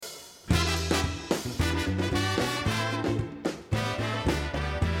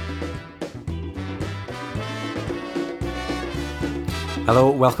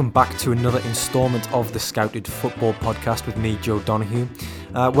Hello, welcome back to another instalment of the Scouted Football Podcast with me, Joe Donoghue.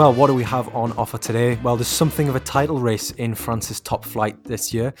 Well, what do we have on offer today? Well, there's something of a title race in France's top flight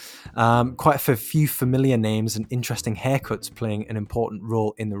this year. Quite a few familiar names and interesting haircuts playing an important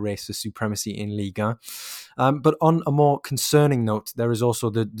role in the race for supremacy in Ligue 1. But on a more concerning note, there is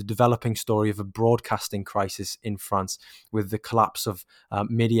also the developing story of a broadcasting crisis in France with the collapse of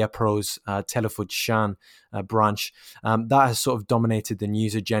Mediapro's televise branch. That has sort of dominated the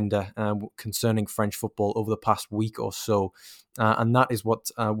news agenda concerning French football over the past week or so. And that is what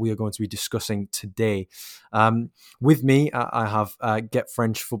we are going to be discussing today. With me, I have Get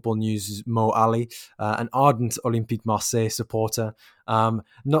French Football News' Mo Ali, an ardent Olympique Marseille supporter.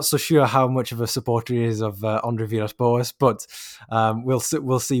 Not so sure how much of a supporter he is of Andre Villas-Boas, but we'll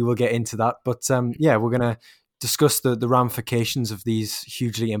see. We'll get into that. But we're going to discuss the ramifications of these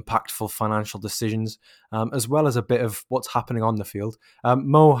hugely impactful financial decisions, as well as a bit of what's happening on the field.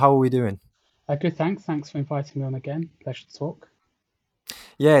 Mo, how are we doing? Good, thanks. Thanks for inviting me on again. Pleasure to talk.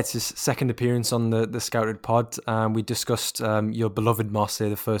 Yeah, it's his second appearance on the Scouted Pod. We discussed your beloved Marseille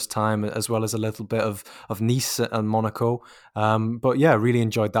the first time, as well as a little bit of Nice and Monaco. But yeah, really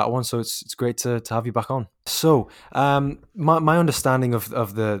enjoyed that one. So it's great to have you back on. So my understanding of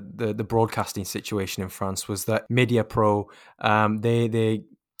the broadcasting situation in France was that Mediapro, they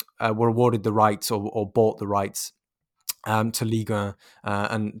were awarded the rights or bought the rights to Ligue 1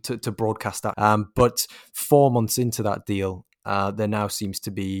 and to broadcast that. But 4 months into that deal, there now seems to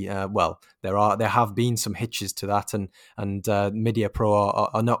be there have been some hitches to that, and Mediapro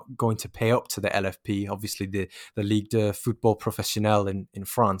are not going to pay up to the LFP, obviously the Ligue de Football Professionnel in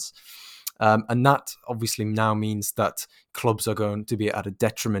France. And that obviously now means that clubs are going to be at a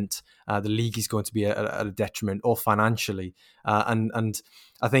detriment. The league is going to be at a detriment, or financially. And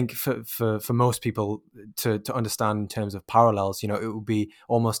I think for most people to understand in terms of parallels, it would be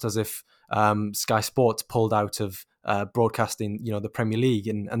almost as if Sky Sports pulled out of broadcasting, the Premier League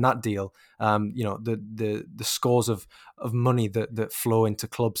and that deal. The scores of money that flow into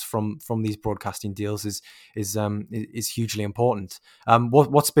clubs from these broadcasting deals is hugely important.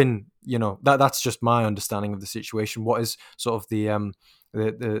 What's been, that's just my understanding of the situation. What is sort of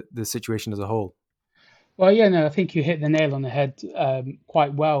the situation as a whole? Well, yeah, no, I think you hit the nail on the head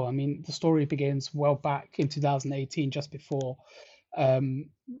quite well. I mean, the story begins well back in 2018, just before the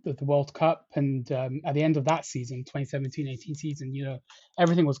World Cup. And at the end of that season, 2017-18 season,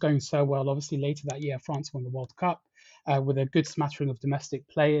 everything was going so well. Obviously, later that year, France won the World Cup with a good smattering of domestic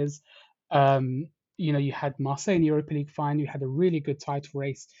players. You had Marseille in the Europa League final. You had a really good title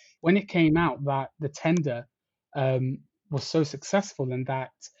race. When it came out that the tender was so successful, and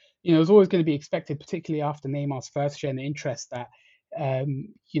that it was always going to be expected, particularly after Neymar's first year, and the interest that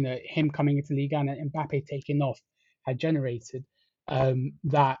him coming into Ligue 1 and Mbappe taking off had generated,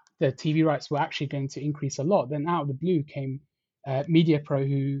 that the TV rights were actually going to increase a lot. Then out of the blue came Mediapro,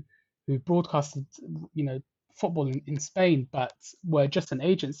 who broadcasted football in Spain, but were just an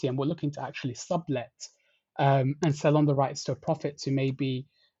agency and were looking to actually sublet and sell on the rights to a profit to maybe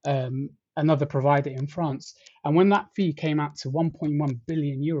another provider in France. And when that fee came out to 1.1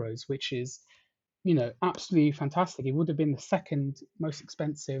 billion euros, which is, absolutely fantastic, it would have been the second most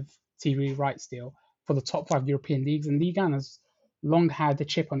expensive TV rights deal for the top 5 European leagues. And Ligue 1 has long had a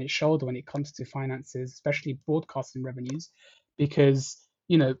chip on its shoulder when it comes to finances, especially broadcasting revenues, because,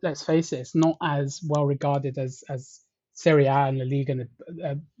 let's face it, it's not as well regarded as Serie A and La Liga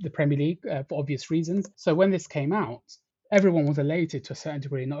and the Premier League for obvious reasons. So when this came out, everyone was elated to a certain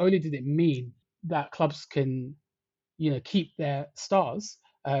degree. Not only did it mean that clubs can, keep their stars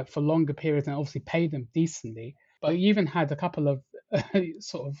for longer periods and obviously pay them decently, but you even had a couple of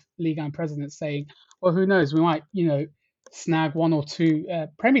sort of Ligue 1 presidents saying, well, who knows, we might, snag one or two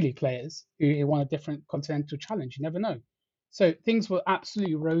Premier League players who won a different continental challenge. You never know. So things were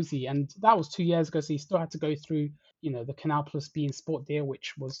absolutely rosy, and that was 2 years ago. So you still had to go through, the Canal Plus beIN Sport deal,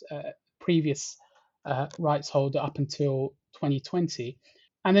 which was previous rights holder up until 2020.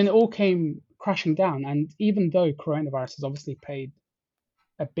 And then it all came crashing down. And even though coronavirus has obviously played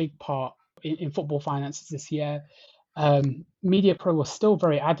a big part in football finances this year, Mediapro was still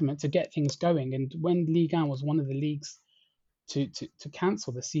very adamant to get things going. And when Ligue 1 was one of the leagues to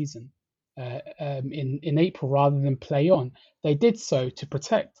cancel the season in April rather than play on, they did so to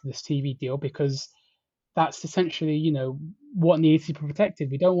protect this TV deal, because that's essentially, what needs to be protected.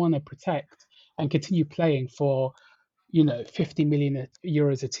 We don't want to protect and continue playing for 50 million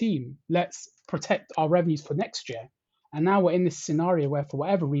euros a team. Let's protect our revenues for next year. And now we're in this scenario where, for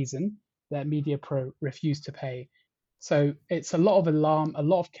whatever reason, that Mediapro refused to pay. So it's a lot of alarm, a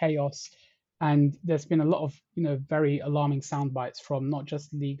lot of chaos. And there's been a lot of very alarming sound bites from not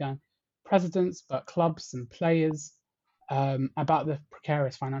just Ligue presidents but clubs and players about the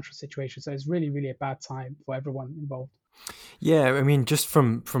precarious financial situation. So it's really, really a bad time for everyone involved. Yeah, I mean, just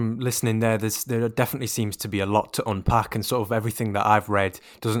from listening there definitely seems to be a lot to unpack, and sort of everything that I've read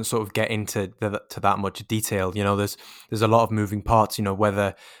doesn't sort of get into to that much detail. You know, there's a lot of moving parts. You know,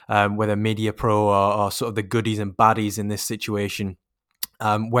 whether Mediapro are sort of the goodies and baddies in this situation.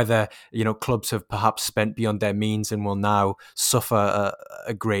 Whether clubs have perhaps spent beyond their means and will now suffer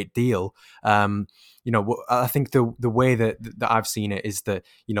a great deal. I think the way that I've seen it is that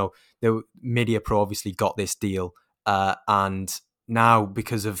the Mediapro obviously got this deal, and now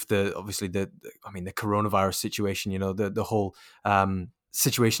because of the coronavirus situation, the whole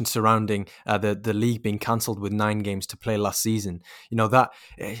situation surrounding the league being cancelled with 9 games to play last season, that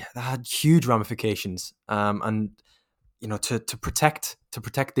had huge ramifications, and to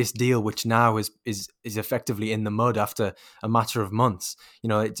protect this deal, which now is effectively in the mud after a matter of months.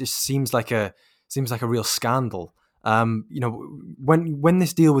 It just seems like a real scandal. When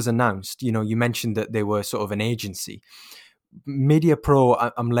this deal was announced, you mentioned that they were sort of an agency.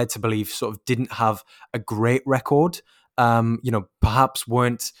 Mediapro, I'm led to believe, sort of didn't have a great record. Perhaps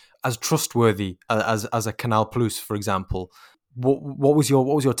weren't as trustworthy as a Canal Plus, for example. What was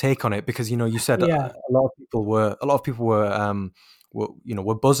your take on it? Because you said Yeah. a lot of people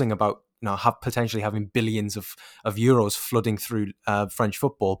were buzzing about potentially having billions of euros flooding through French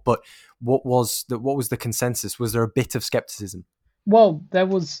football. But what was the consensus? Was there a bit of skepticism? Well, there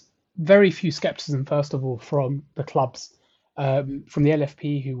was very few skepticism, first of all, from the clubs, from the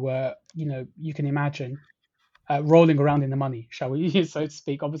LFP, who were, you can imagine, rolling around in the money, shall we, so to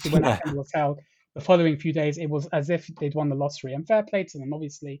speak. Obviously, when that Yeah. tender was held, the following few days, it was as if they'd won the lottery. And fair play to them,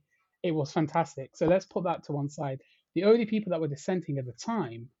 obviously, it was fantastic. So let's put that to one side. The only people that were dissenting at the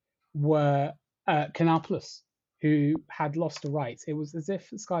time were Canal Plus, who had lost the rights. It was as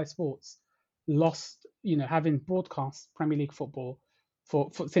if Sky Sports lost, having broadcast Premier League football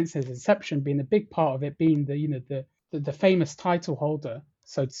for since its inception, being a big part of it, being the famous title holder,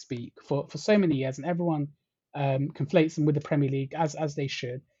 so to speak, for so many years, and everyone conflates them with the Premier League as they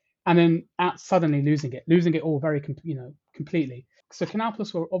should, and then suddenly losing it all completely. So Canal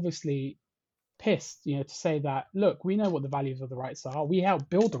Plus were obviously pissed, to say that, look, we know what the values of the rights are. We help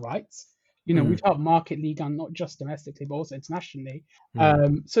build the rights. We've Mm, helped market League not just domestically but also internationally.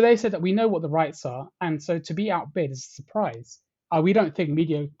 mm. So they said that we know what the rights are, and so to be outbid is a surprise. We don't think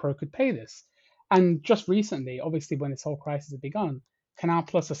Mediapro could pay this. And just recently, obviously, when this whole crisis had begun, Canal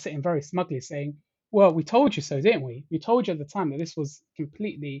Plus are sitting very smugly saying, "Well, we told you so, didn't we? We told you at the time that this was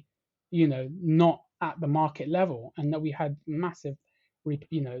completely, not at the market level, and that we had massive,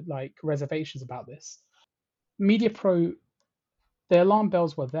 like reservations about this." MediaPro, the alarm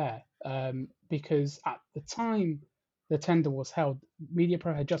bells were there, because at the time the tender was held,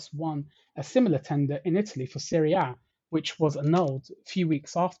 MediaPro had just won a similar tender in Italy for Serie A, which was annulled a few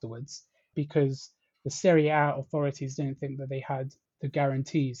weeks afterwards because the Serie A authorities didn't think that they had the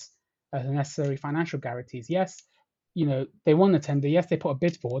guarantees, the necessary financial guarantees. Yes, they won the tender. Yes, they put a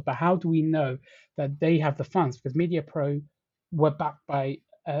bid forward, but how do we know that they have the funds? Because MediaPro were backed by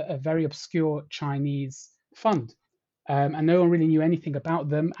a very obscure Chinese fund, and no one really knew anything about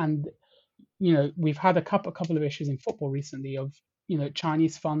them. And we've had a couple of issues in football recently of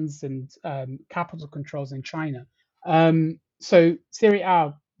Chinese funds and capital controls in China. So Serie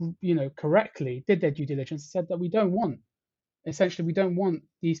A, correctly did their due diligence and said that we don't want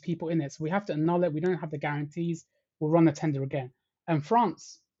these people in it, so we have to annul it. We don't have the guarantees. We'll run the tender again. And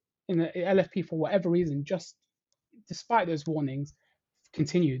France, in the LFP, for whatever reason, just despite those warnings,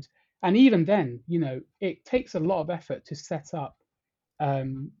 continued. And even then, it takes a lot of effort to set up,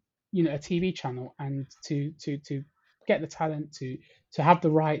 um, a TV channel and to get the talent, to have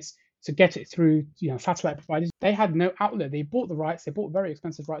the rights, to get it through, satellite providers. They had no outlet. They bought the rights. They bought very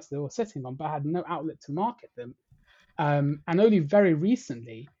expensive rights they were sitting on, but had no outlet to market them. And only very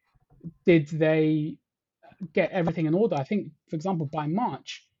recently did they get everything in order. I think, for example, by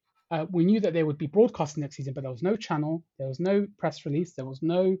March, we knew that they would be broadcasting next season, but there was no channel, there was no press release, there was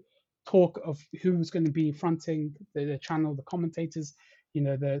no talk of who was going to be fronting the channel, the commentators,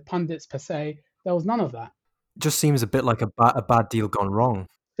 the pundits per se. There was none of that. Just seems a bit like a bad deal gone wrong.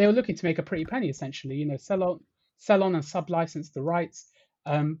 They were looking to make a pretty penny, essentially. Sell on and sub-license the rights,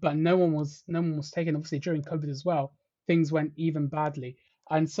 but no one was taken. Obviously, during COVID as well, things went even badly,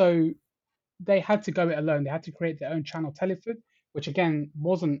 and so they had to go it alone. They had to create their own channel, Telefoot, which again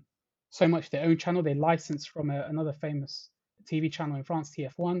wasn't so much their own channel. They licensed from another famous TV channel in France,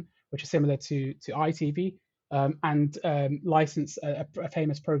 TF1, which is similar to ITV. and license a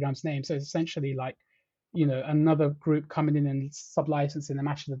famous program's name. So it's essentially like, another group coming in and sub-licensing the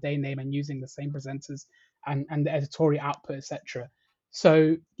Match of the Day name and using the same presenters and the editorial output, etc.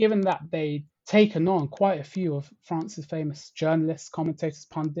 So given that they've taken on quite a few of France's famous journalists, commentators,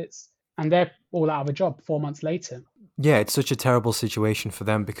 pundits, and they're all out of a job 4 months later. Yeah, it's such a terrible situation for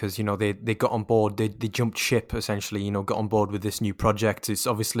them because they got on board, they jumped ship essentially, got on board with this new project. It's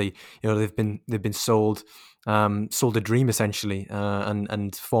obviously they've been sold a dream essentially,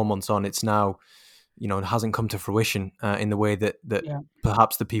 and 4 months on, it's now it hasn't come to fruition in the way that Yeah.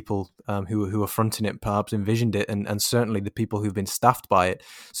 perhaps the people who are fronting it perhaps envisioned it, and certainly the people who've been staffed by it.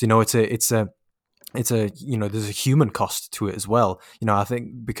 So there's a human cost to it as well. I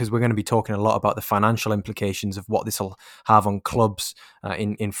think because we're going to be talking a lot about the financial implications of what this will have on clubs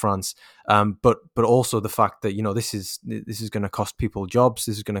in France, but also the fact that this is going to cost people jobs.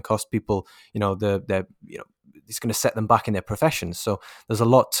 This is going to cost people it's going to set them back in their professions. So there's a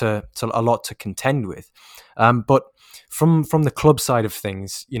lot to contend with. But from the club side of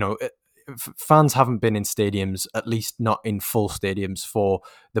things, fans haven't been in stadiums, at least not in full stadiums, for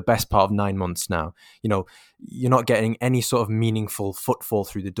the best part of 9 months now. You're not getting any sort of meaningful footfall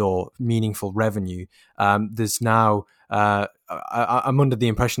through the door, meaningful revenue. There's now, I'm under the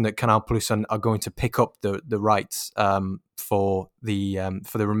impression that Canal Plus are going to pick up the rights for the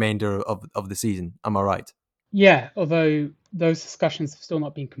remainder of the season. Am I right? Yeah, although those discussions have still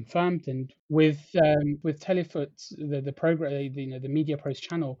not been confirmed, and with Telefoot, the program, the Mediapro's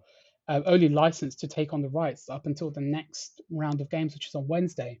channel, only licensed to take on the rights up until the next round of games, which is on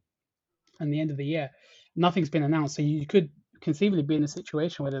Wednesday, and the end of the year. Nothing's been announced, so you could conceivably be in a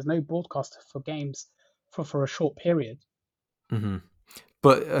situation where there's no broadcaster for games for a short period. Mm-hmm.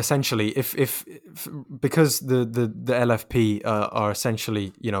 But essentially, if because the LFP are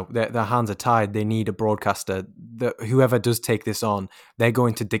essentially, their hands are tied, they need a broadcaster. Whoever does take this on, they're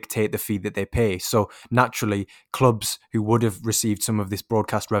going to dictate the fee that they pay. So naturally, clubs who would have received some of this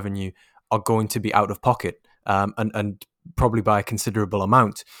broadcast revenue are going to be out of pocket, and probably by a considerable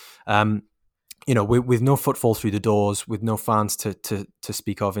amount. With no footfall through the doors, with no fans to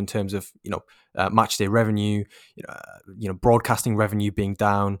speak of in terms of match day revenue, broadcasting revenue being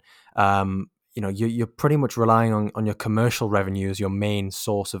down, you're pretty much relying on your commercial revenue as your main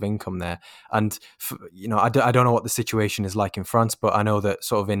source of income there. And I don't know what the situation is like in France, but I know that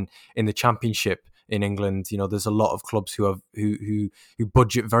sort of in the Championship in England, there's a lot of clubs who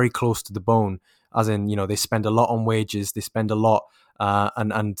budget very close to the bone, as in they spend a lot on wages, they spend a lot.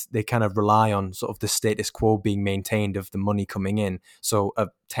 And they kind of rely on sort of the status quo being maintained of the money coming in. So a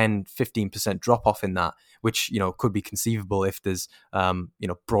 10-15% drop off in that, which could be conceivable if there's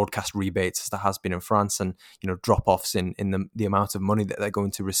broadcast rebates, as there has been in France, and drop offs in the amount of money that they're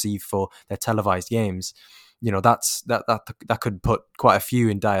going to receive for their televised games. That could put quite a few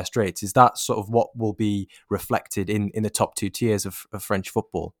in dire straits. Is that sort of what will be reflected in the top two tiers of French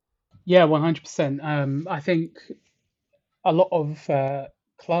football? Yeah, 100%. I think a lot of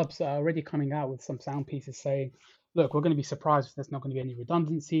clubs are already coming out with some sound pieces saying, look, we're going to be surprised if there's not going to be any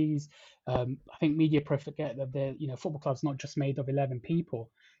redundancies. I think Mediapro forget that football club's not just made of 11 people.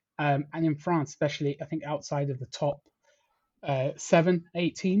 And in France, especially, I think outside of the top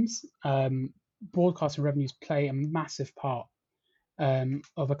 7-8 teams, broadcasting revenues play a massive part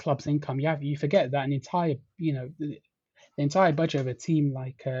of a club's income. You forget that an entire, the entire budget of a team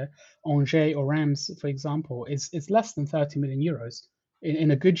like Angers or Reims, for example, is less than 30 million euros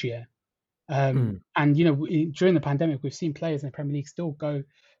in a good year. And during the pandemic, we've seen players in the Premier League still go,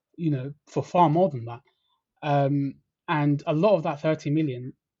 for far more than that. And a lot of that 30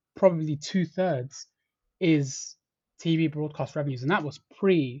 million, probably 2/3, is TV broadcast revenues, and that was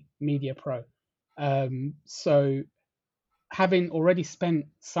pre-Media Pro. So having already spent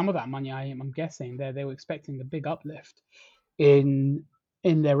some of that money, I'm guessing they were expecting a big uplift in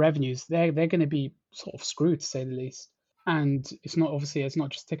their revenues. They're going to be sort of screwed, to say the least. And it's not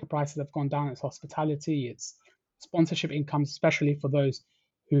just ticket prices that have gone down. It's hospitality, it's sponsorship incomes, especially for those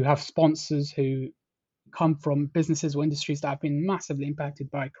who have sponsors who come from businesses or industries that have been massively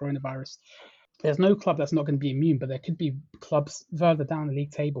impacted by coronavirus. There's no club that's not going to be immune, but there could be clubs further down the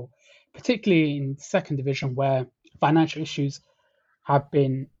league table, particularly in second division, where financial issues have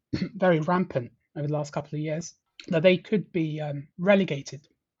been very rampant over the last couple of years, that they could be relegated.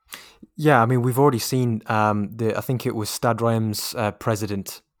 Yeah, I mean, we've already seen I think it was Stade Reims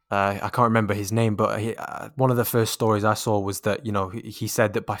president. I can't remember his name, but one of the first stories I saw was that he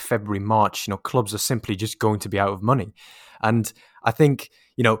said that by February, March, clubs are simply just going to be out of money, and I think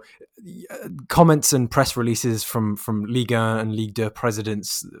comments and press releases from Ligue 1 and Ligue 2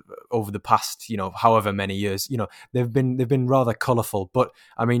 presidents over the past, however many years, they've been rather colourful. But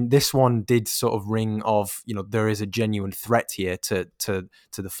I mean, this one did sort of ring of, there is a genuine threat here to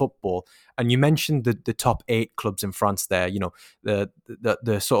the football. And you mentioned the top 8 clubs in France there,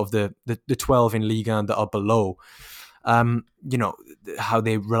 the sort of the 12 in Ligue 1 that are below. How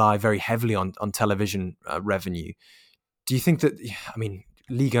they rely very heavily on television revenue. Do you think that, I mean,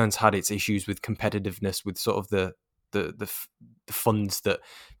 Ligue 1's had its issues with competitiveness, with sort of the funds that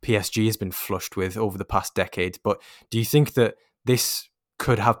PSG has been flushed with over the past decade, but do you think that this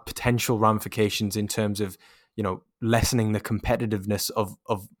could have potential ramifications in terms of, lessening the competitiveness of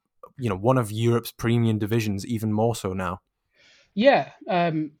one of Europe's premium divisions even more so now? Yeah,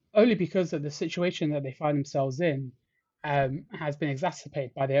 only because of the situation that they find themselves in has been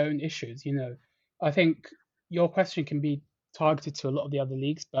exacerbated by their own issues. I think your question can be targeted to a lot of the other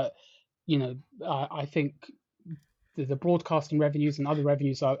leagues, but I think the broadcasting revenues and other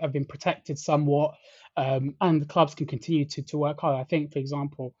revenues have been protected somewhat, and the clubs can continue to work hard. I think, for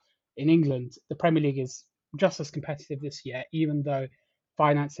example, in England, the Premier League is just as competitive this year, even though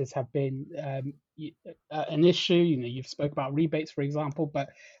finances have been an issue. You've spoke about rebates, for example, but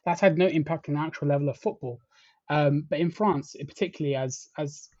that's had no impact on the actual level of football. But in France, particularly as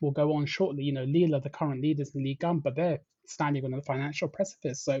we'll go on shortly, Lille are the current leaders in Ligue 1, but they're standing on a financial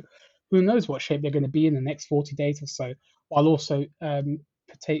precipice. So who knows what shape they're going to be in the next 40 days or so, while also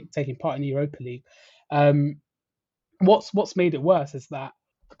taking part in the Europa League. Um, what's made it worse is that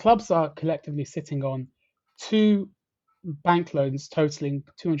the clubs are collectively sitting on two bank loans totaling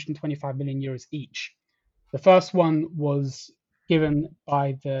 225 million euros each. The first one was given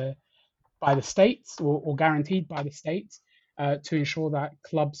by the states, or guaranteed by the states, to ensure that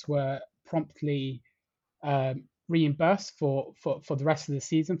clubs were promptly reimbursed for the rest of the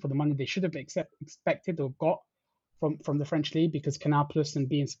season for the money they should have expected or got from the French league, because Canal Plus and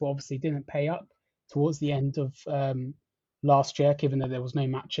beIN Sport obviously didn't pay up towards the end of last year, given that there was no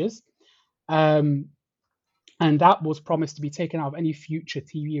matches. Um, and that was promised to be taken out of any future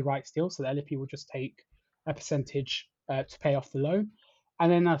TV rights deal, so the LFP would just take a percentage to pay off the loan.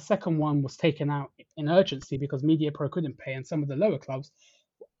 And then a second one was taken out in urgency because Mediapro couldn't pay, and some of the lower clubs,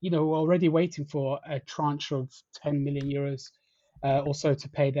 were already waiting for a tranche of 10 million euros or so to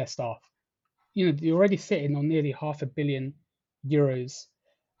pay their staff. You're already sitting on nearly €500 million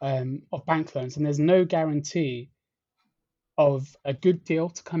of bank loans, and there's no guarantee of a good deal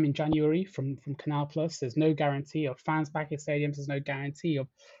to come in January from Canal Plus. There's no guarantee of fans back in stadiums. There's no guarantee of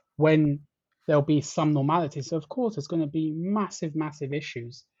when there'll be some normality. So of course, there's going to be massive, massive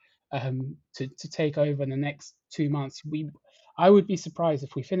issues to take over in the next 2 months. I would be surprised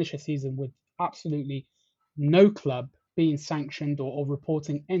if we finish a season with absolutely no club being sanctioned or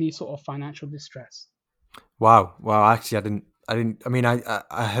reporting any sort of financial distress. Wow. Actually, I didn't. I mean,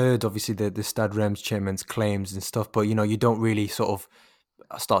 I heard obviously the Stade Reims chairman's claims and stuff, but you don't really sort of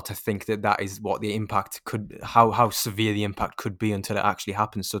start to think that is what the impact could, how severe the impact could be until it actually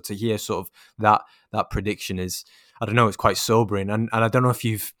happens. So to hear sort of that prediction is, I don't know, it's quite sobering. And I don't know if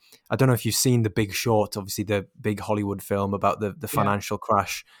you've seen The Big Short, obviously the big Hollywood film about the Yeah. financial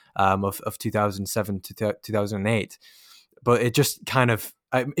crash of 2007 to 2008. But it just kind of,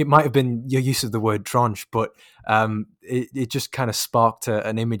 it might have been your use of the word tranche, but it just kind of sparked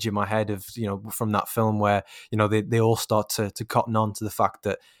an image in my head of, from that film where, they all start to cotton on to the fact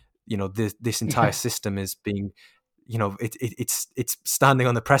that, this entire Yeah. system is being, it's standing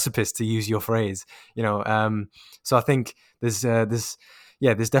on the precipice, to use your phrase, so I think there's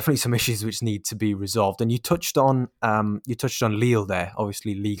definitely some issues which need to be resolved. And you touched on Lille there,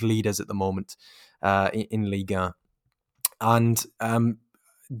 obviously league leaders at the moment in Ligue 1. And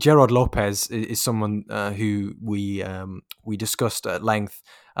Gerard Lopez is someone who we discussed at length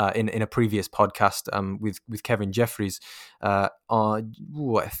in a previous podcast with Kevin Jeffries,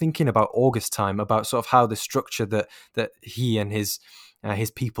 thinking about August time, about sort of how the structure that he and his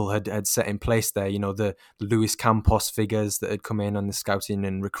people had set in place there. The Luis Campos figures that had come in on the scouting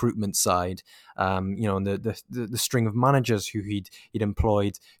and recruitment side. And the string of managers who he'd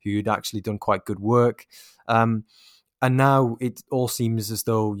employed, who'd actually done quite good work. And now it all seems as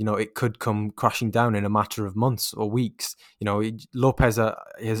though, it could come crashing down in a matter of months or weeks. Lopez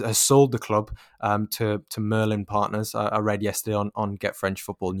has sold the club to Merlin Partners. I read yesterday on Get French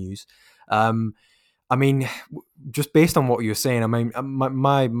Football News. I mean, just based on what you were saying, I mean,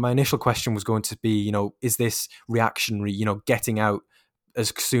 my initial question was going to be, is this reactionary, getting out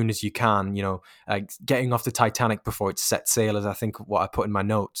as soon as you can, getting off the Titanic before it sets sail, as I think what I put in my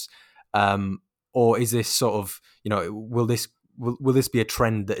notes. Or is this sort of, will will this be a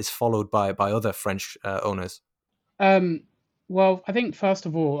trend that is followed by other French owners? Um, well, I think first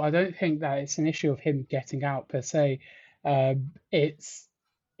of all, I don't think that it's an issue of him getting out per se. It's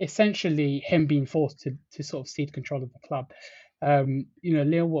essentially him being forced to sort of cede control of the club.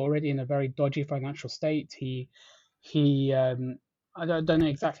 Lille were already in a very dodgy financial state. He I don't know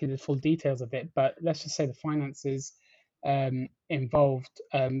exactly the full details of it, but let's just say the finances involved,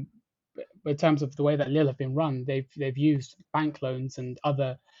 in terms of the way that Lille have been run, they've used bank loans and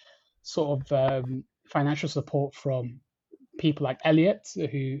other sort of financial support from people like Elliott,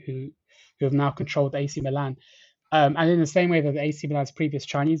 who have now controlled AC Milan. And in the same way that the AC Milan's previous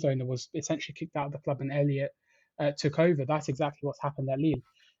Chinese owner was essentially kicked out of the club and Elliott took over, that's exactly what's happened at Lille.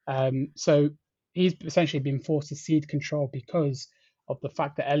 So he's essentially been forced to cede control because of the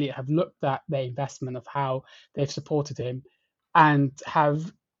fact that Elliott have looked at their investment of how they've supported him and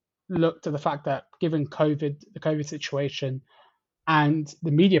have looked at the fact that given the COVID situation, and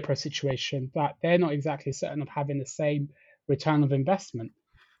the Mediapro situation, that they're not exactly certain of having the same return of investment.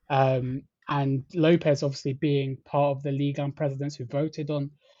 And Lopez, obviously being part of the Ligue 1 presidents who voted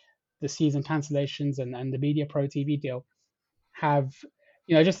on the season cancellations and the Mediapro TV deal, have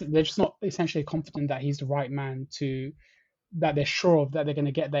they're just not essentially confident that he's the right man to that they're sure of that they're going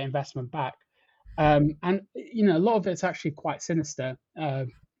to get their investment back. And a lot of it's actually quite sinister,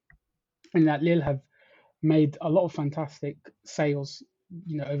 in that Lille have made a lot of fantastic sales,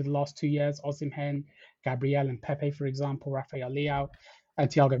 over the last 2 years. Osimhen, Gabriel, and Pepe, for example, Rafael Leao, and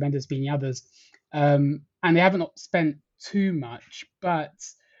Thiago Mendes being the others. And they haven't spent too much, but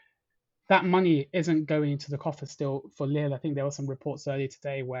that money isn't going into the coffer still for Lille. I think there were some reports earlier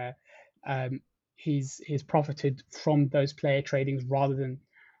today where um, he's profited from those player tradings rather than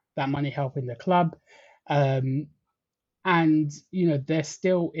that money helping the club. Um, and they're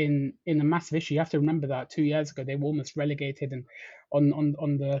still in a massive issue. You have to remember that 2 years ago they were almost relegated and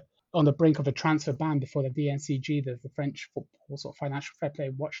on the brink of a transfer ban before the DNCG, the French football sort of financial fair play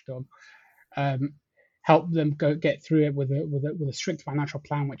watchdog, um, helped them get through it with a strict financial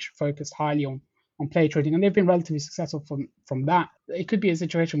plan which focused highly on player trading, and they've been relatively successful from that. It could be a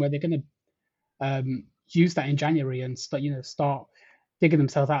situation where they're going to use that in January and start digging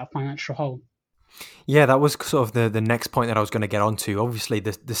themselves out of financial hole. Yeah, that was sort of the next point that I was going to get onto. Obviously,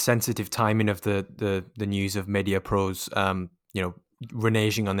 the sensitive timing of the news of Mediapro's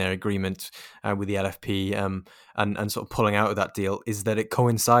reneging on their agreement with the LFP, and sort of pulling out of that deal is that it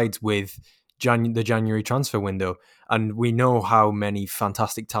coincides with the January transfer window, and we know how many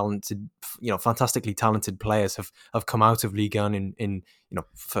fantastically talented players have come out of Ligue 1 in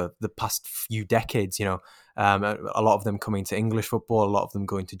for the past few decades. A lot of them coming to English football, a lot of them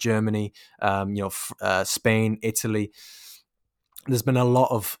going to Germany, Spain, Italy. There's been a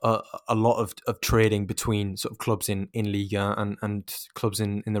lot of trading between sort of clubs in Liga and clubs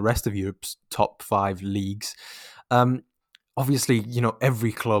in the rest of Europe's top 5 leagues. Obviously,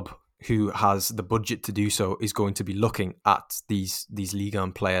 every club who has the budget to do so is going to be looking at these Ligue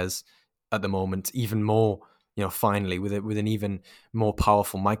 1 players at the moment even more, finally with an even more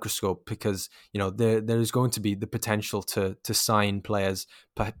powerful microscope, because there is going to be the potential to sign players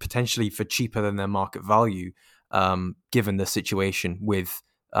potentially for cheaper than their market value, given the situation with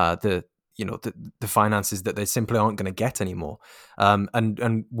the finances that they simply aren't going to get anymore.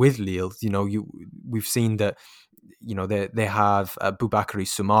 And with Lille, we've seen that they have Boubakary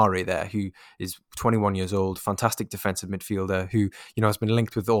Soumare there, who is 21 years old, fantastic defensive midfielder who has been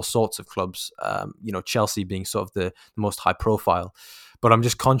linked with all sorts of clubs. Chelsea being sort of the most high profile, but I'm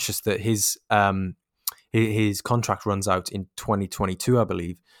just conscious that his contract runs out in 2022, I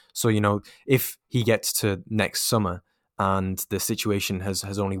believe. So if he gets to next summer and the situation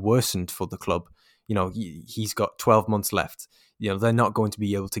has only worsened for the club, he's got 12 months left. They're not going to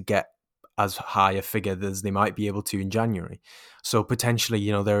be able to get as high a figure as they might be able to in January. So potentially,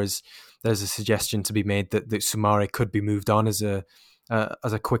 there's a suggestion to be made that Soumare could be moved on as a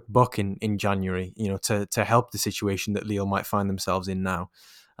quick buck in January, to help the situation that Lille might find themselves in now.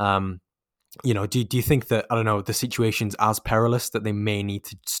 Do you think that, I don't know, the situation's as perilous that they may need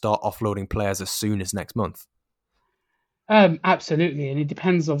to start offloading players as soon as next month? Absolutely, and it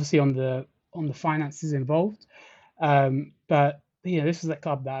depends obviously on the finances involved. But this is a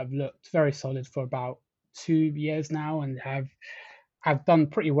club that have looked very solid for about 2 years now and have done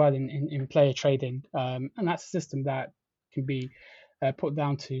pretty well in player trading. And that's a system that can be put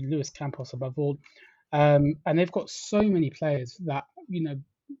down to Luis Campos above all. And they've got so many players that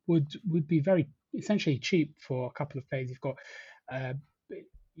would be very essentially cheap for a couple of players. You've got uh,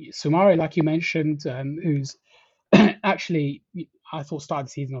 Soumare, like you mentioned, who's actually, I thought started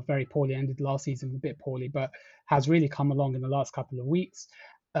the season off very poorly, ended last season a bit poorly, but has really come along in the last couple of weeks,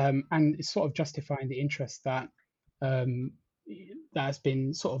 and it's sort of justifying the interest um, that has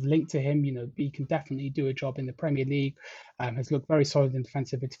been sort of linked to him. He can definitely do a job in the Premier League. Has looked very solid in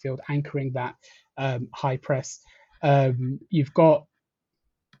defensive midfield, anchoring that high press. You've got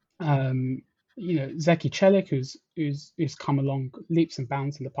Zeki Celik, who's come along leaps and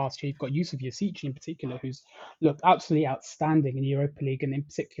bounds in the past year. You've got Yusuf Yazici in particular, who's looked absolutely outstanding in Europa League and in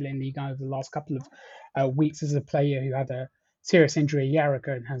particular in Ligue 1 over the last couple of weeks as a player who had a serious injury a year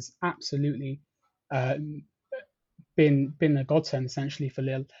ago and has absolutely uh, been a godsend essentially for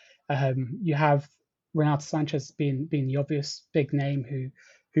Lille. You have Renato Sanchez being the obvious big name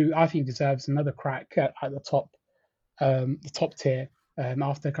who I think deserves another crack at the top tier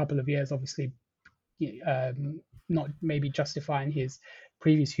after a couple of years, obviously not maybe justifying his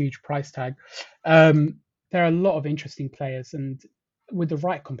previous huge price tag. There are a lot of interesting players, and with the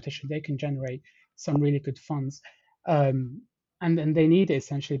right competition, they can generate some really good funds. And they need it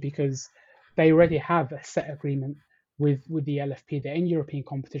essentially because they already have a set agreement with the LFP. They're in European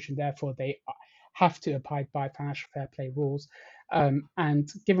competition, therefore they have to abide by financial fair play rules. And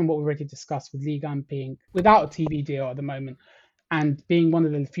given what we already discussed with Ligue 1 being without a TV deal at the moment, and being one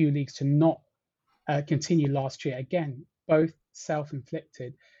of the few leagues to not continue last year, again, both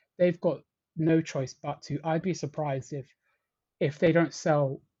self-inflicted, they've got no choice but to. I'd be surprised if they don't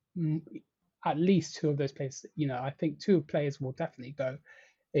sell at least two of those players. I think two players will definitely go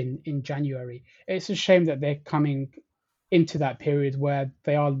in January. It's a shame that they're coming into that period where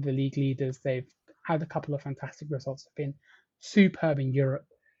they are the league leaders. They've had a couple of fantastic results. They've been superb in Europe,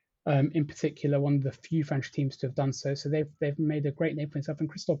 in particular, one of the few French teams to have done so. So they've made a great name for himself. And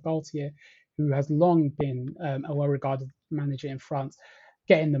Christophe Galtier, who has long been a well-regarded manager in France,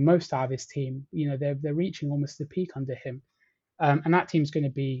 getting the most out of his team. They're reaching almost the peak under him, and that team's going to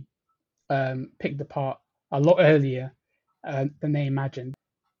be picked apart a lot earlier than they imagined.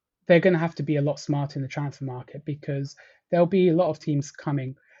 They're going to have to be a lot smarter in the transfer market because there'll be a lot of teams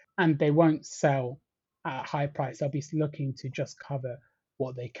coming and they won't sell at a high price. They'll be looking to just cover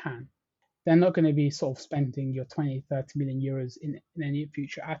what they can. They're not going to be sort of spending your 20, 30 million euros in any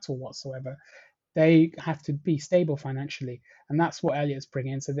future at all whatsoever. They have to be stable financially, and that's what Elliot's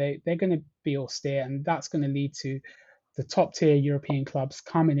bringing. So they're going to be austere, and that's going to lead to the top tier European clubs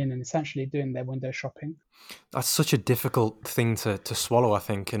coming in and essentially doing their window shopping. That's such a difficult thing to swallow, I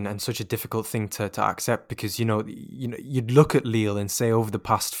think, and such a difficult thing to accept because you'd look at Lille and say over the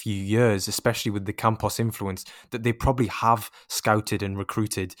past few years, especially with the Campos influence, that they probably have scouted and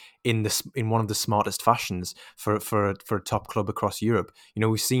recruited in one of the smartest fashions for a top club across Europe.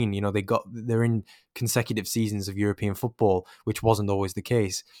 We've seen they're in consecutive seasons of European football, which wasn't always the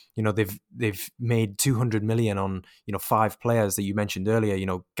case. They've made 200 million on 5 players that you mentioned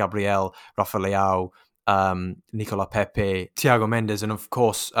earlier. Gabriel, Rafael, Nicola Pepe, Thiago Mendes, and of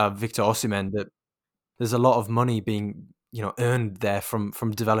course Victor Osimhen. That there's a lot of money being earned there from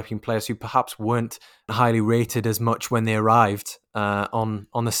developing players who perhaps weren't highly rated as much when they arrived on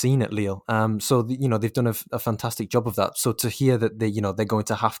the scene at Lille. So they've done a fantastic job of that. So to hear that they're going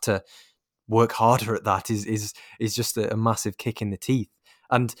to have to work harder at that is just a massive kick in the teeth.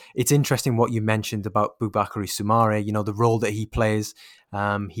 And it's interesting what you mentioned about Boubakary Soumaré, the role that he plays.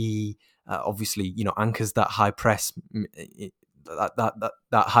 He obviously, anchors that high press, that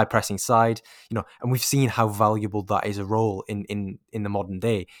high pressing side, and we've seen how valuable that is a role in the modern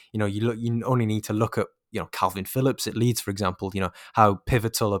day. You only need to look at Calvin Phillips at Leeds, for example. How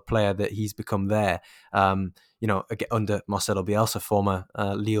pivotal a player that he's become there. Under Marcelo Bielsa, former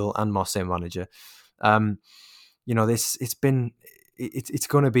Lille and Marseille manager. It's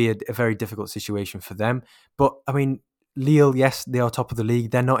going to be a very difficult situation for them. But I mean, Lille, yes, they are top of the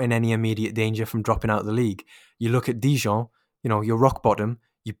league. They're not in any immediate danger from dropping out of the league. You look at Dijon, you're rock bottom.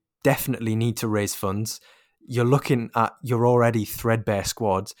 You definitely need to raise funds. You're looking at your already threadbare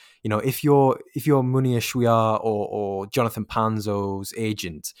squad. If you're Munir Chouillard or Jonathan Panzo's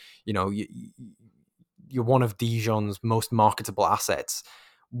agent, you're one of Dijon's most marketable assets.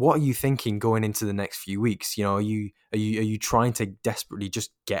 What are you thinking going into the next few weeks? Are you trying to desperately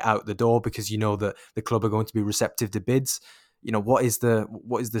just get out the door because you know that the club are going to be receptive to bids? What is the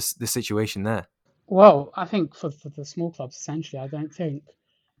situation there? Well, I think for the small clubs, essentially, I don't think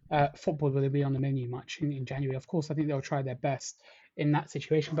football will be on the menu much in January. Of course, I think they'll try their best in that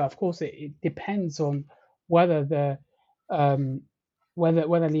situation, but of course, it depends on whether the um, whether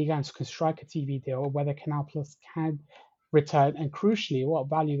Ligue 1 can strike a TV deal or whether Canal Plus can return, and crucially, what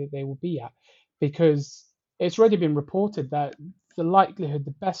value that they will be at, because it's already been reported that the likelihood,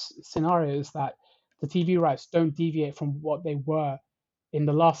 the best scenario is that the TV rights don't deviate from what they were in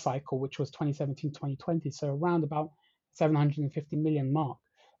the last cycle, which was 2017-2020, so around about 750 million mark.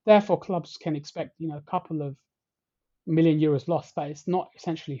 Therefore, clubs can expect, a couple of million euros lost, but it's not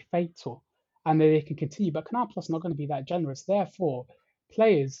essentially fatal, and they can continue. But Canal Plus is not going to be that generous. Therefore,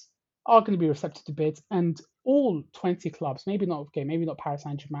 players are going to be receptive to bids, and all 20 clubs, maybe not okay, maybe not Paris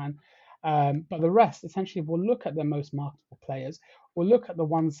Saint-Germain, but the rest essentially will look at their most marketable players. Will look at the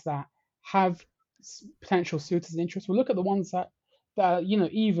ones that have potential suitors and interest. We'll look at the ones that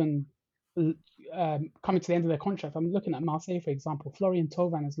even coming to the end of their contract. I'm looking at Marseille, for example. Florian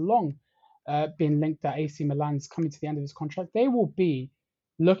Thauvin has long been linked that AC Milan's coming to the end of his contract. They will be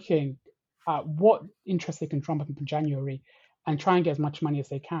looking at what interest they can drum up in January and try and get as much money as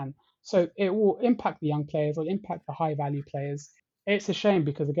they can. So it will impact the young players, it'll impact the high value players. It's a shame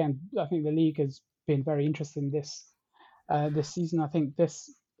because, again, I think the league has been very interested in this season. I think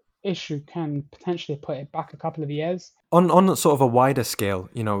this issue can potentially put it back a couple of years. On sort of a wider scale,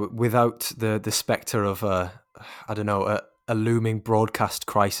 without the spectre of I don't know, a looming broadcast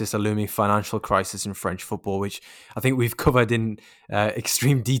crisis, a looming financial crisis in French football, which I think we've covered in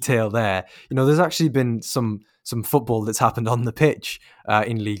extreme detail there. There's actually been some football that's happened on the pitch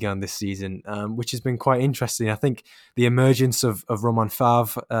in Ligue 1 this season, which has been quite interesting. I think the emergence of Romain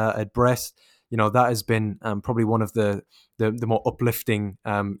Favre at Brest, that has been probably one of the more uplifting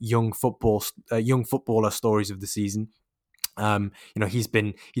young footballer stories of the season. He's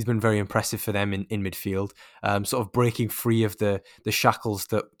been very impressive for them in midfield, sort of breaking free of the shackles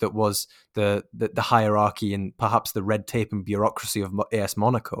that was the hierarchy and perhaps the red tape and bureaucracy of AS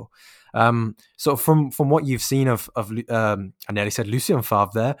Monaco. So from what you've seen of I nearly said Lucien Favre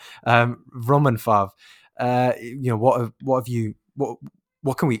there, Romain Favre,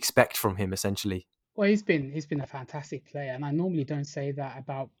 what can we expect from him essentially? Well, he's been a fantastic player, and I normally don't say that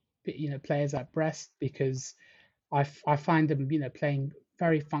about players at Brest because I find them playing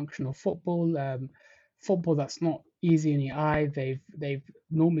very functional football, football that's not easy in the eye. They've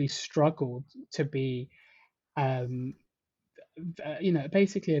normally struggled to be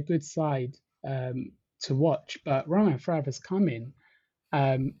basically a good side to watch. But Romain Favre has come in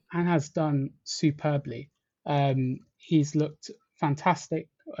and has done superbly. He's looked fantastic,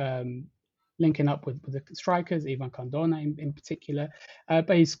 linking up with the strikers, Ivan Cardona in particular.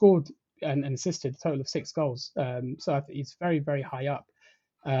 But he scored and assisted a total of 6 goals. So I think he's very, very high up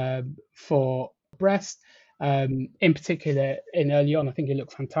for Brest. In particular, in early on, I think he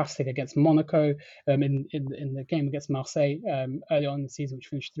looked fantastic against Monaco. In the game against Marseille early on in the season, which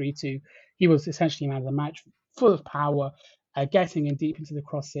finished 3-2, he was essentially man of the match, full of power, getting in deep into the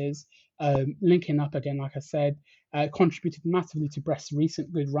crosses, linking up again, like I said, contributed massively to Brest's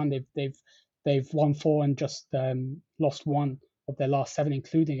recent good run. They've won 4 and just lost 1 of their last 7,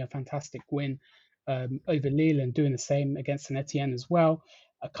 including a fantastic win over Lille and doing the same against Saint Etienne as well.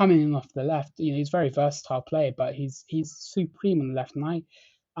 Coming in off the left, he's a very versatile player, but he's supreme on the left. And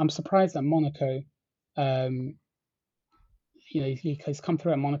I'm surprised that Monaco, he's come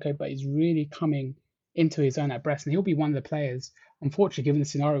through at Monaco, but he's really coming into his own at Brest, and he'll be one of the players, unfortunately, given the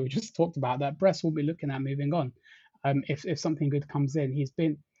scenario we just talked about, that Brest will be looking at moving on. If something good comes in, he's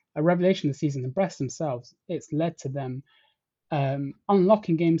been a revelation this season. And Brest themselves, it's led to them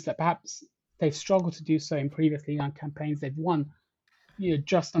unlocking games that perhaps they've struggled to do so in previous Ligue 1 campaigns. They've won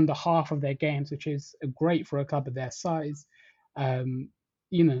just under half of their games, which is great for a club of their size. The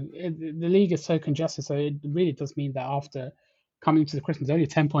league is so congested, so it really does mean that after coming to the Christmas, only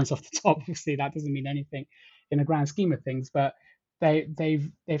 10 points off the top. Obviously, that doesn't mean anything in the grand scheme of things, but they've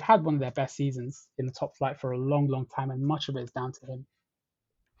had one of their best seasons in the top flight for a long, long time, and much of it is down to him.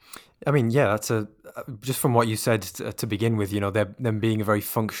 I mean, yeah, that's just from what you said to begin with. Them being a very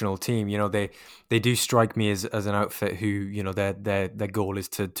functional team. They do strike me as an outfit who their goal is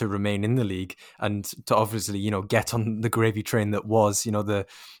to remain in the league and to obviously get on the gravy train that was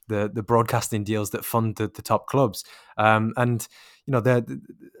the broadcasting deals that fund the top clubs. And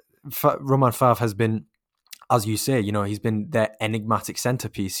Romain Favre has been, as you say, he's been their enigmatic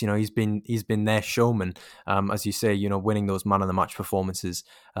centerpiece. He's been their showman, as you say, winning those man of the match performances.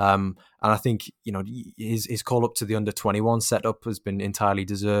 And I think his call up to the under-21 setup has been entirely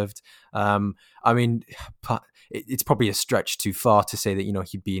deserved. I mean, it's probably a stretch too far to say that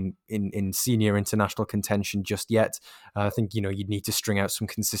he'd be in senior international contention just yet. I think you'd need to string out some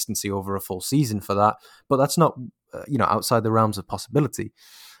consistency over a full season for that, but that's not outside the realms of possibility.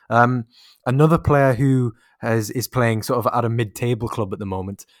 Another player who is playing sort of at a mid-table club at the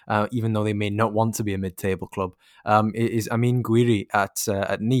moment, even though they may not want to be a mid-table club, is Amine Gouiri at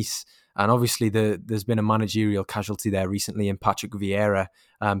Nice. And obviously, there's been a managerial casualty there recently in Patrick Vieira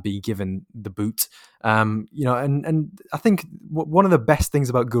being given the boot. And I think one of the best things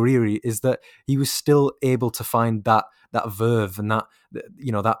about Guriri is that he was still able to find that verve and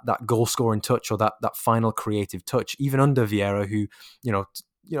that goal scoring touch, or that final creative touch, even under Vieira, who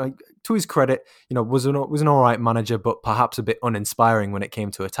to his credit, was an all right manager, but perhaps a bit uninspiring when it came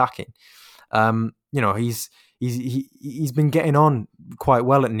to attacking. He's been getting on quite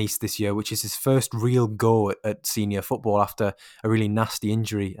well at Nice this year, which is his first real go at senior football after a really nasty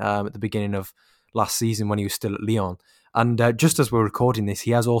injury at the beginning of last season when he was still at Lyon. And just as we're recording this,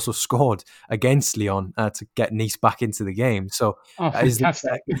 he has also scored against Lyon to get Nice back into the game. So Oh, is,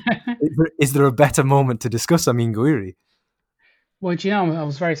 fantastic. is there a better moment to discuss Amin Gouiri? Well, do you know, I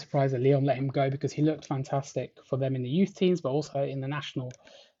was very surprised that Leon let him go because he looked fantastic for them in the youth teams, but also in the national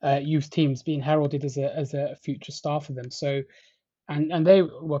youth teams, being heralded as a future star for them. So, and they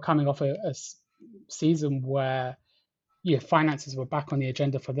were coming off a season where finances were back on the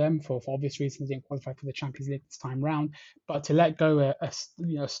agenda for them for obvious reasons. They didn't qualify for the Champions League this time round, but to let go a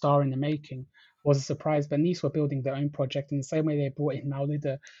star in the making was a surprise. But Nice were building their own project in the same way they brought in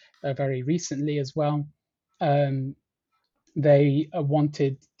Maulida very recently as well. They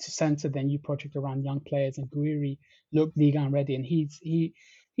wanted to center their new project around young players, and Guiri looked Ligue 1 ready, and he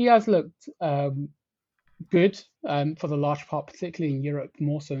has looked good for the large part, particularly in Europe,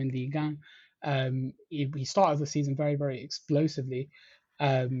 more so in Ligue 1. He started the season very, very explosively,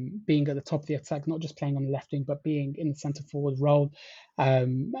 being at the top of the attack, not just playing on the left wing, but being in the centre forward role.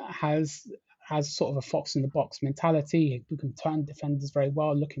 Has sort of a fox in the box mentality. He can turn defenders very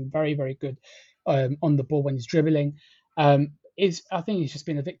well, looking very, very good on the ball when he's dribbling. I think he's just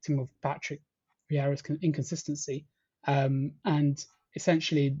been a victim of Patrick Vieira's inconsistency, and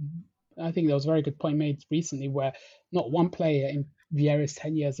essentially, I think there was a very good point made recently where not one player in Vieira's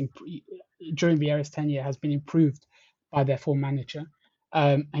tenure during Vieira's tenure has been improved by their full manager.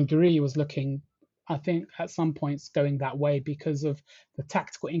 And Guriri was looking, I think, at some points going that way because of the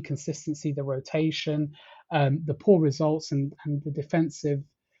tactical inconsistency, the rotation, the poor results, and the defensive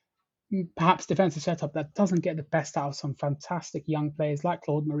setup that doesn't get the best out of some fantastic young players like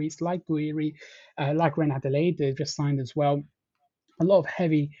Claude Maurice, like Guiri, like Ren Adelaide, they've just signed as well. A lot of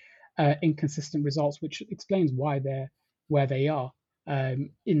heavy, inconsistent results, which explains why they're where they are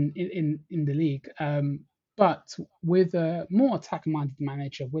in the league. But with a more attack-minded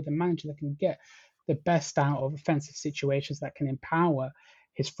manager, with a manager that can get the best out of offensive situations, that can empower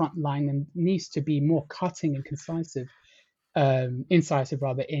his front line and needs to be more cutting and incisive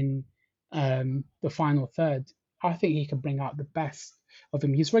rather in the final third. I think he can bring out the best of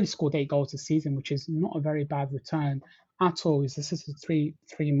him. He's already scored 8 goals this season, which is not a very bad return at all. He's assisted three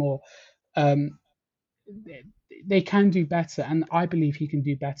more. Um, they can do better, and I believe he can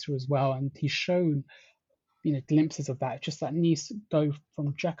do better as well. And he's shown glimpses of that. Just that needs to go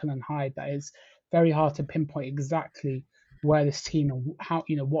from Jekyll and Hyde. That is very hard to pinpoint exactly where this team and how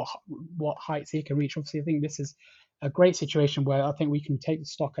what heights he can reach. Obviously, I think this is a great situation where I think we can take the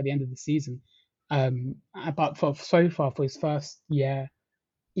stock at the end of the season. But for so far for his first year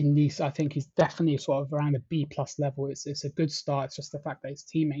in Nice, I think he's definitely sort of around a B+ level. It's a good start. It's just the fact that his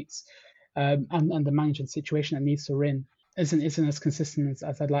teammates and the management situation that Nice are in isn't as consistent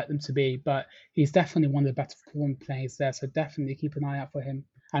as I'd like them to be. But he's definitely one of the better performing players there. So definitely keep an eye out for him.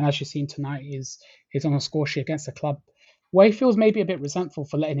 And as you've seen tonight, he's on a score sheet against a club where he feels maybe a bit resentful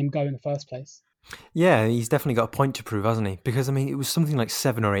for letting him go in the first place. Yeah, he's definitely got a point to prove, hasn't he? Because I mean, it was something like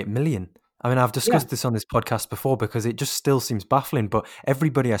 7 or 8 million. I mean, I've Yeah, discussed this on this podcast before because it just still seems baffling. But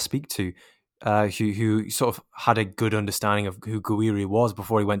everybody I speak to, who sort of had a good understanding of who Gouiri was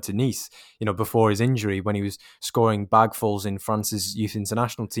before he went to Nice, before his injury, when he was scoring bagfuls in France's youth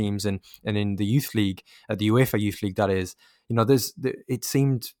international teams and in the youth league, the UEFA Youth League, that is. It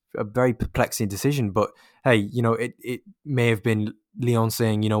seemed a very perplexing decision, but hey, it may have been Lyon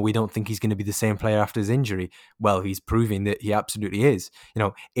saying, we don't think he's going to be the same player after his injury. Well, he's proving that he absolutely is.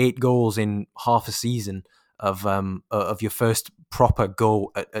 8 goals in half a season of your first proper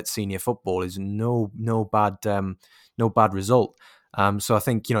go at senior football is no bad result. So I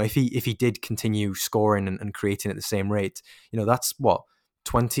think if he did continue scoring and creating at the same rate, that's what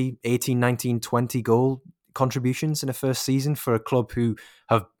 20, 18, 19, 20 goal contributions in a first season for a club who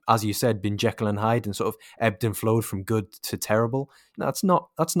have, as you said, been Jekyll and Hyde and sort of ebbed and flowed from good to terrible. That's not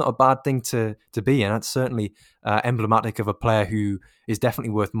a bad thing to be, and that's certainly emblematic of a player who is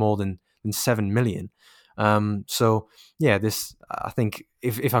definitely worth more than 7 million. So yeah, this, I think,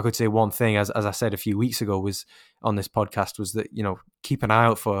 if I could say one thing, as I said a few weeks ago, was on this podcast, was that keep an eye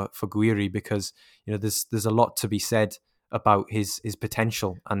out for Gouiri, because there's a lot to be said about his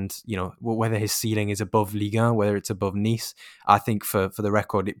potential, and whether his ceiling is above Ligue 1, whether it's above Nice. I think for the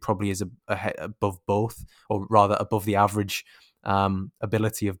record, it probably is above both, or rather above the average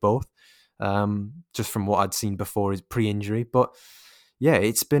ability of both. Just from what I'd seen before his pre-injury, but yeah,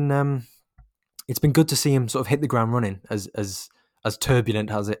 it's been good to see him sort of hit the ground running, as turbulent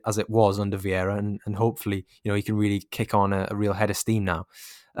as it was under Vieira, and hopefully he can really kick on a real head of steam now.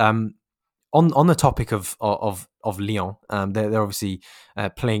 On the topic of Lyon, they're obviously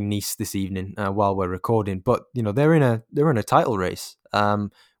playing Nice this evening while we're recording, but they're in a title race,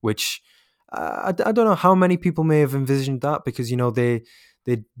 which I don't know how many people may have envisioned that, because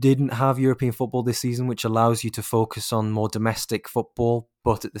they didn't have European football this season, which allows you to focus on more domestic football,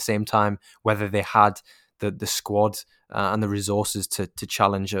 but at the same time, whether they had the squad and the resources to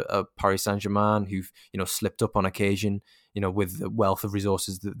challenge a Paris Saint-Germain, who've slipped up on occasion, with the wealth of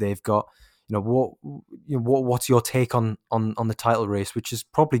resources that they've got. What's your take on the title race, which has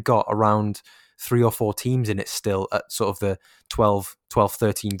probably got around 3 or 4 teams in it still at sort of the 12,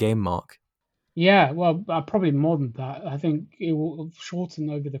 13 game mark? Yeah, well, probably more than that. I think it will shorten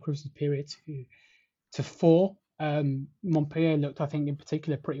over the Christmas period to 4. Montpellier looked, I think, in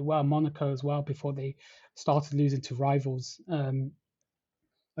particular pretty well. Monaco as well, before they started losing to rivals over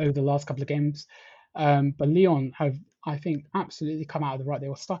the last couple of games. But Lyon have, I think, absolutely come out of the rut. They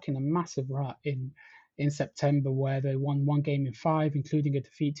were stuck in a massive rut in September, where they won 1 game in 5, including a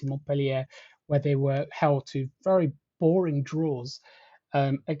defeat to Montpellier, where they were held to very boring draws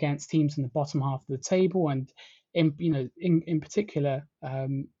against teams in the bottom half of the table, and in particular,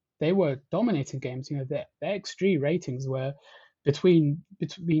 they were dominating games. Their XG ratings were between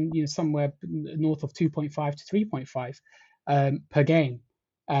somewhere north of 2.5 to 3.5 per game,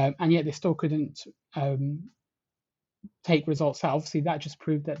 and yet they still couldn't take results out. Obviously, that just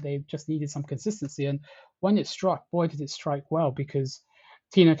proved that they just needed some consistency. And when it struck, boy, did it strike well, because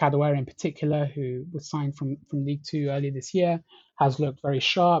Tino Kadewere in particular, who was signed from League Two earlier this year, has looked very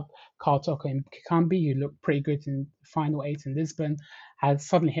sharp. Carl Toko and Kikambi, who looked pretty good in the final 8 in Lisbon, has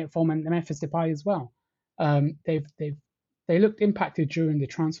suddenly hit form, and Memphis Depay as well. They looked impacted during the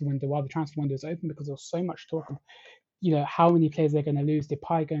transfer window, while the transfer window was open, because there was so much talk of how many players they're going to lose.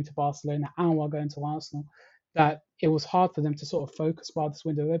 Depay going to Barcelona, Anwar going to Arsenal, that it was hard for them to sort of focus while this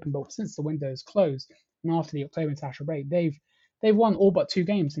window is open. But since the window is closed, and after the October international break, they've won all but 2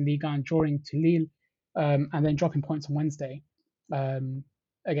 games in Ligue 1, drawing to Lille, and then dropping points on Wednesday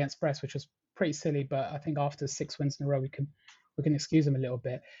against Brest, which was pretty silly. But I think after 6 wins in a row, we can excuse them a little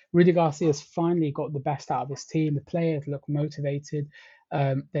bit. Rudy Garcia's finally got the best out of his team. The players look motivated.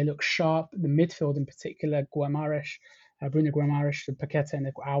 They look sharp. The midfield in particular, Bruno Guimaraes, Paqueta, and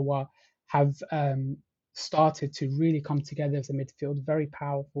Aouar have started to really come together as a midfield. Very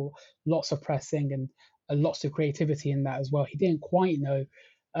powerful, lots of pressing, and lots of creativity in that as well. He didn't quite know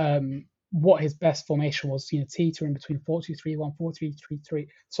what his best formation was, teetering between 4-2-3-1, 4-3-3,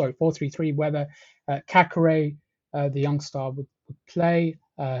 4-3-3, whether Kakare, the young star, would play,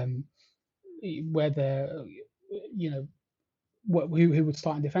 whether who would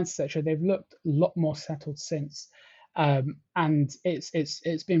start in defence, etc. They've looked a lot more settled since, and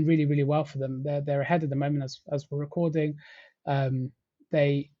it's been really, really well for them. They're ahead at the moment as we're recording.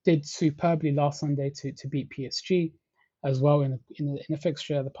 They did superbly last Sunday to beat PSG as well in a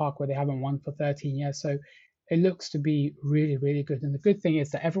fixture at the Park where they haven't won for 13 years. So it looks to be really, really good. And the good thing is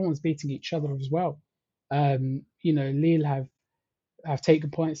that everyone's beating each other as well. Lille have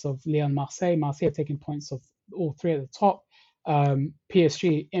taken points of Lyon, Marseille. Marseille have taken points of all 3 at the top.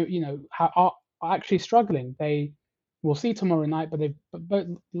 PSG, are actually struggling. They will see tomorrow night, but they've both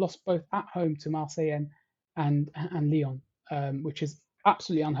lost both at home to Marseille and Lyon, which is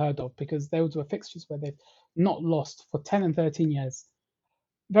absolutely unheard of, because those were fixtures where they've not lost for 10 and 13 years.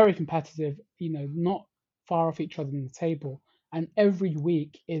 Very competitive, not far off each other in the table, and every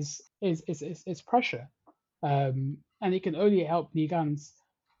week is pressure, and it can only help Ligue 1's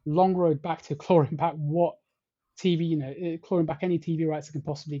long road back to clawing back what clawing back any TV rights it can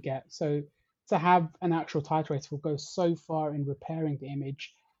possibly get. So to have an actual title race will go so far in repairing the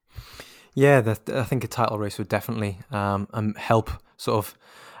image. Yeah, I think a title race would definitely help sort of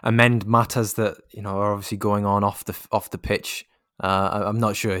amend matters that are obviously going on off the pitch. I'm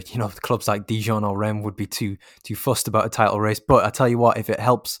not sure clubs like Dijon or Rennes would be too fussed about a title race, but I tell you what, if it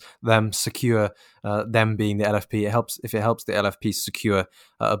helps them secure them being the LFP, if it helps the LFP secure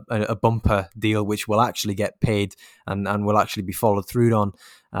a bumper deal which will actually get paid and will actually be followed through on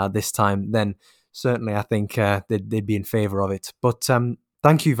this time, then certainly I think they'd be in favour of it. But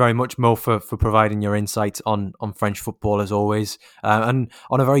Thank you very much, Mo, for providing your insights on French football as always, and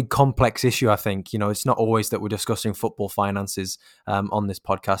on a very complex issue. I think it's not always that we're discussing football finances on this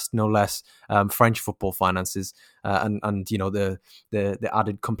podcast, no less French football finances, and the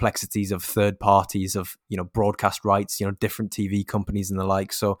added complexities of third parties, of broadcast rights, different TV companies and the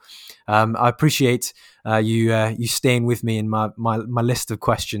like. So I appreciate you staying with me in my list of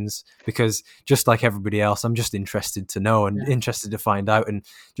questions, because just like everybody else, I'm just interested to know and interested to find out, and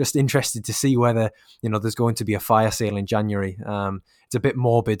just interested to see whether there's going to be a fire sale in January. It's a bit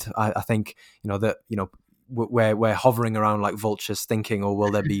morbid, I think, that we're hovering around like vultures, thinking, oh, will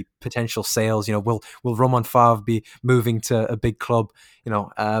there be potential sales? Will Romain Favre be moving to a big club?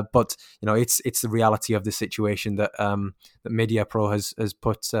 But it's the reality of the situation that that Mediapro has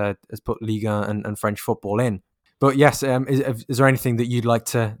put Ligue and French football in. But yes, is there anything that you'd like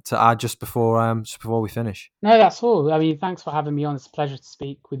to add just before we finish? No, that's all. I mean, thanks for having me on. It's a pleasure to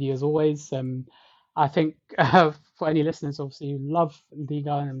speak with you as always. I think for any listeners, obviously, who love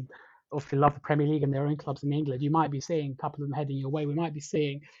Liga and obviously love the Premier League and their own clubs in England, you might be seeing a couple of them heading your way. We might be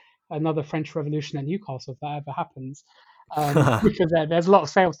seeing another French Revolution at Newcastle if that ever happens, because there's a lot of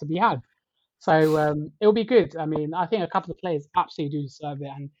sales to be had. So it'll be good. I mean, I think a couple of players absolutely do deserve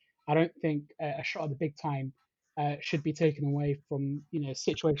it, and I don't think a shot at the big time should be taken away from a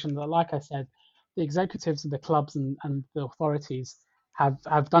situation that, like I said, the executives of the clubs and the authorities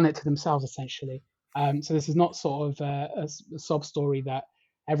have done it to themselves essentially. So this is not sort of a sob story that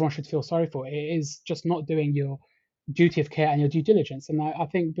everyone should feel sorry for. It is just not doing your duty of care and your due diligence. And I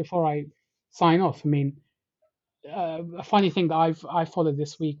think before I sign off, I mean, a funny thing that I followed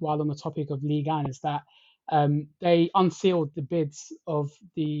this week while on the topic of Ligue 1 is that they unsealed the bids of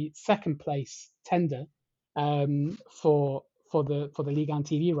the second place tender for the Ligue 1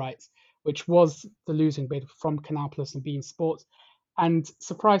 TV rights, which was the losing bid from Canal Plus and beIN Sports. And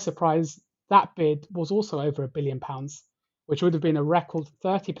surprise, surprise, that bid was also over £1 billion, which would have been a record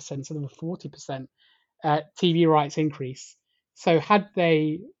 30% instead of a 40% TV rights increase. So had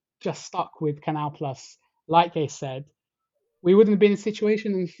they just stuck with Canal Plus, like they said, we wouldn't have been in a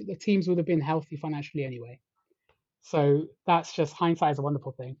situation, and the teams would have been healthy financially anyway. So that's just, hindsight is a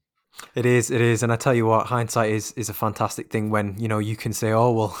wonderful thing. It is, and I tell you what, hindsight is a fantastic thing when you can say,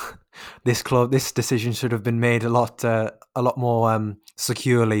 oh well, this decision should have been made a lot more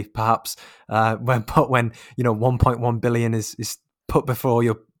securely, perhaps. When 1.1 billion is put before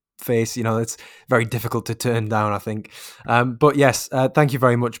your face, it's very difficult to turn down, I think. But yes, thank you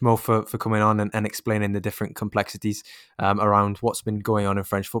very much, Mo, for coming on and explaining the different complexities around what's been going on in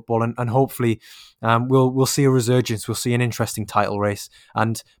French football, and hopefully we'll see a resurgence. We'll see an interesting title race,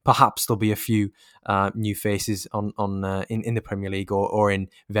 and perhaps there'll be a few new faces in the Premier League or in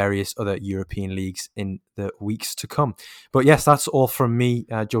various other European leagues in the weeks to come. But yes, that's all from me,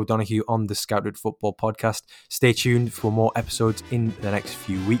 Joe Donoghue, on the Scouted Football Podcast. Stay tuned for more episodes in the next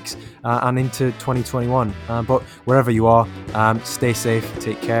few weeks and into 2021. But wherever you are, stay safe,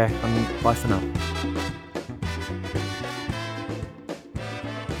 take care, and bye for now.